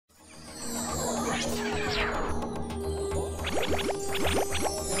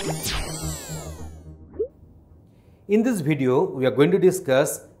In this video, we are going to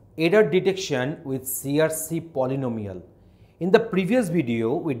discuss error detection with CRC polynomial. In the previous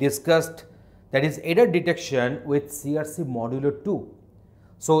video, we discussed that is error detection with CRC modulo 2.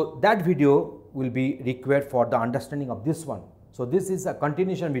 So, that video will be required for the understanding of this one. So, this is a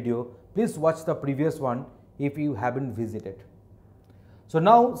continuation video. Please watch the previous one if you haven't visited. So,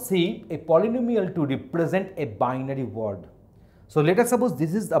 now see a polynomial to represent a binary word. So, let us suppose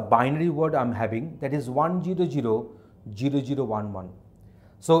this is a binary word I am having, that is 1000011.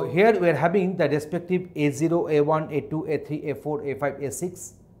 So, here we are having the respective A0, A1, A2, A3, A4, A5,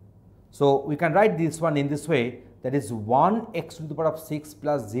 A6. So, we can write this one in this way, that is 1x to the power of 6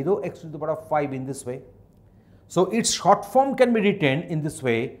 plus 0x to the power of 5 in this way. So, its short form can be written in this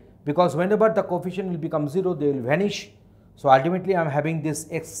way, because whenever the coefficient will become 0, they will vanish. So, ultimately I am having this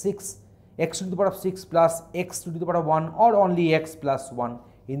x6, x to the power of 6 plus x to the power of 1 or only x plus 1.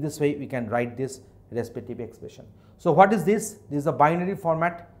 In this way we can write this respective expression. So, what is this? This is a binary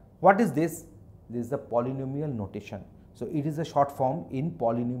format. What is this? This is the polynomial notation. So, it is a short form in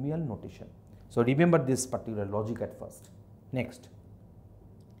polynomial notation. So, remember this particular logic at first. Next,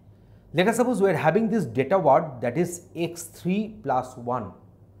 let us suppose we are having this data word, that is x3 plus 1.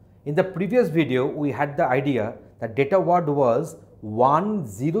 In the previous video, we had the idea that data word was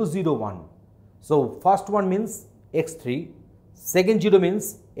 1001. So, first one means x3, second 0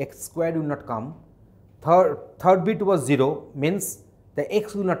 means x squared will not come, third bit was 0 means the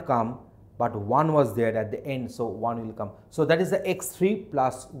x will not come, but 1 was there at the end, so 1 will come. So, that is the x3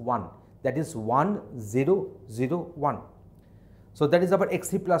 plus 1, that is 1001. So, that is our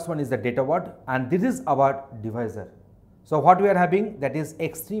x3 plus 1 is the data word, and this is our divisor. So, what we are having, that is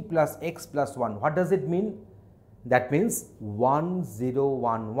x3 plus x plus 1. What does it mean? That means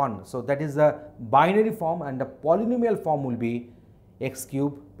 1011. So, that is a binary form, and the polynomial form will be x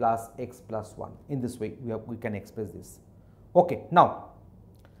cube plus x plus 1. In this way we can express this. Okay. Now,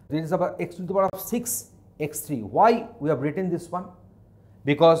 this is our x to the power of 6 x3. Why we have written this one?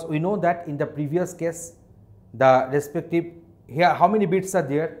 Because we know that in the previous case the respective, here how many bits are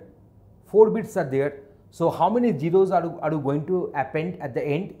there? 4 bits are there. So, how many zeros are you going to append at the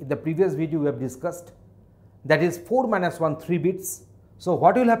end? In the previous video we have discussed, that is 4 minus 1, 3 bits. So,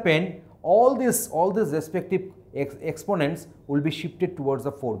 what will happen? All these respective exponents will be shifted towards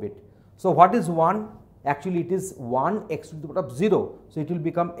the 4 bit. So, what is 1? Actually, it is 1 x to the power of 0. So, it will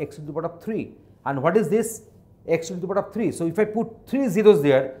become x to the power of 3. And what is this? X to the power of 3. So, if I put 3 zeros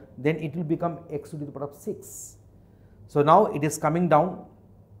there, then it will become x to the power of 6. So, now it is coming down.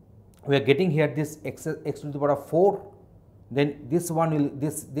 We are getting here this x to the power of 4. Then this one will,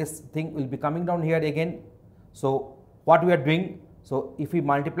 this thing will be coming down here again. So, what we are doing? So, if we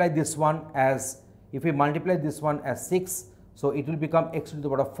multiply this one as 6, so it will become x to the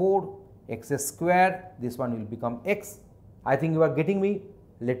power of 4, x square, this one will become x. I think you are getting me.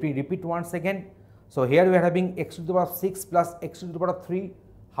 Let me repeat once again. So, here we are having x to the power of 6 plus x to the power of 3.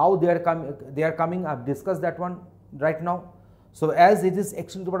 How they are coming, I have discussed that one right now. So, as it is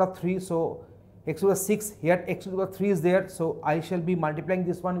x to the power of 3, so x to the power of 6, here x to the power of 3 is there. So, I shall be multiplying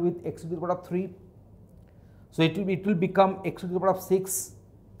this one with x to the power of 3. So, it will become x to the power of 6,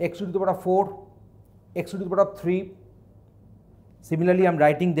 x to the power of 4, x to the power of 3. Similarly, I am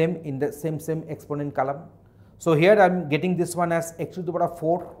writing them in the same exponent column. So, here I am getting this one as x to the power of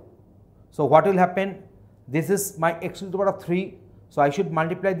 4. So, what will happen? This is my x to the power of 3. So, I should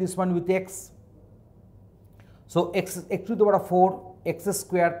multiply this one with x. So, x to the power of 4, x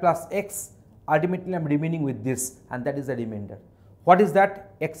square plus x, ultimately I am remaining with this, and that is the remainder. What is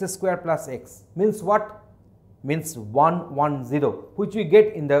that? X square plus x means what? Means 110, which we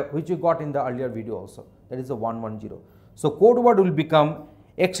got in the earlier video also, that is a 110. So, code word will become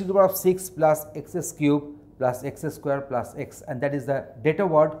x to the power of 6 plus x cube plus x square plus x, and that is the data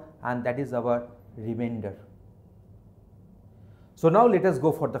word, and that is our remainder. So, now let us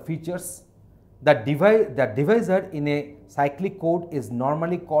go for the features. The divisor in a cyclic code is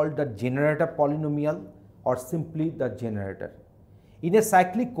normally called the generator polynomial or simply the generator. In a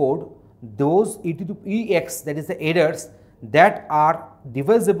cyclic code, those e to the ex, that is the errors that are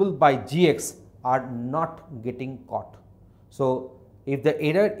divisible by gx, are not getting caught. So, if the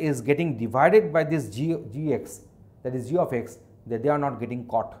error is getting divided by this gx, that is g of x, then they are not getting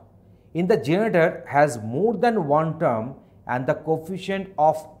caught. In the generator has more than one term and the coefficient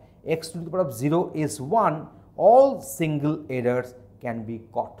of x to the power of 0 is 1, all single errors can be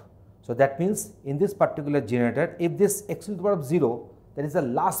caught. So, that means in this particular generator, if this x to the power of 0, that is the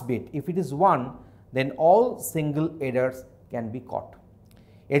last bit, if it is 1, then all single errors can be caught.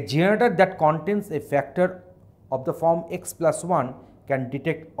 A generator that contains a factor of the form x plus 1 can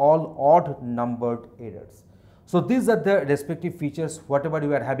detect all odd numbered errors. So these are the respective features whatever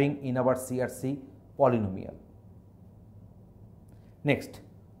we are having in our CRC polynomial. Next,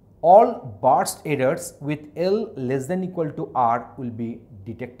 all burst errors with L less than equal to R will be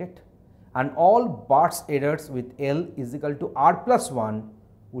detected, and all burst errors with L is equal to R plus 1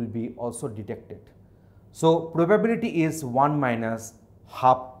 will be also detected. So probability is 1 minus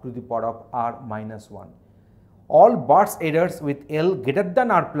half to the power of R minus 1. All burst errors with L greater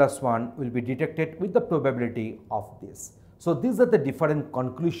than R plus 1 will be detected with the probability of this. So these are the different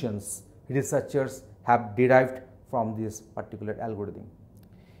conclusions researchers have derived from this particular algorithm.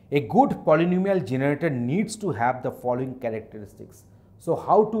 A good polynomial generator needs to have the following characteristics. So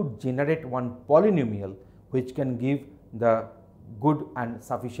how to generate one polynomial which can give the good and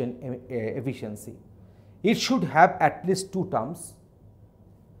sufficient efficiency? It should have at least two terms.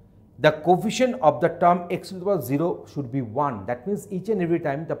 The coefficient of the term x to the power 0 should be 1. That means each and every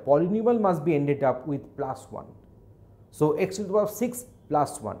time the polynomial must be ended up with plus 1. So x to the power 6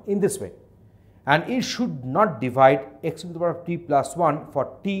 plus 1 in this way. And it should not divide x to the power t plus 1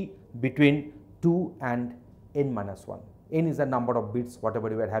 for t between 2 and n minus 1. N is the number of bits whatever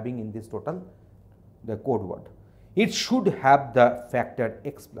we are having in this total, the code word. It should have the factor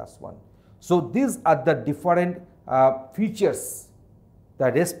x plus 1. So these are the different features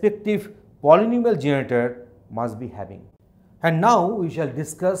the respective polynomial generator must be having. And now we shall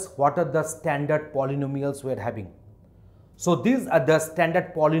discuss what are the standard polynomials we are having. So these are the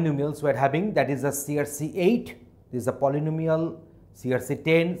standard polynomials we are having, that is the CRC 8, this is a polynomial, CRC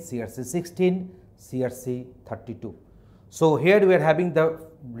 10, CRC 16, CRC 32. So here we are having the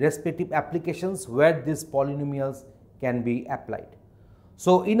respective applications where these polynomials can be applied.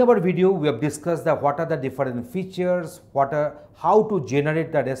 So in our video we have discussed the what are the different features, how to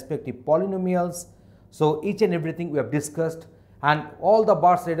generate the respective polynomials. So each and everything we have discussed, and all the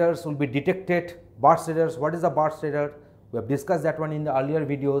burst errors will be detected. Burst errors, what is a burst error? We have discussed that one in the earlier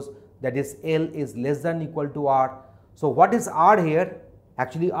videos, that is L is less than equal to R. So what is R here?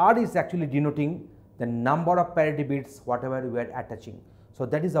 Actually R is actually denoting the number of parity bits whatever we are attaching. So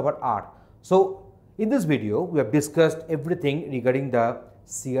that is our R. So in this video we have discussed everything regarding the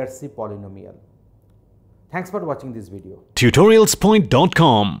CRC polynomial. Thanks for watching this video.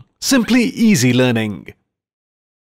 Tutorialspoint.com. Simply easy learning.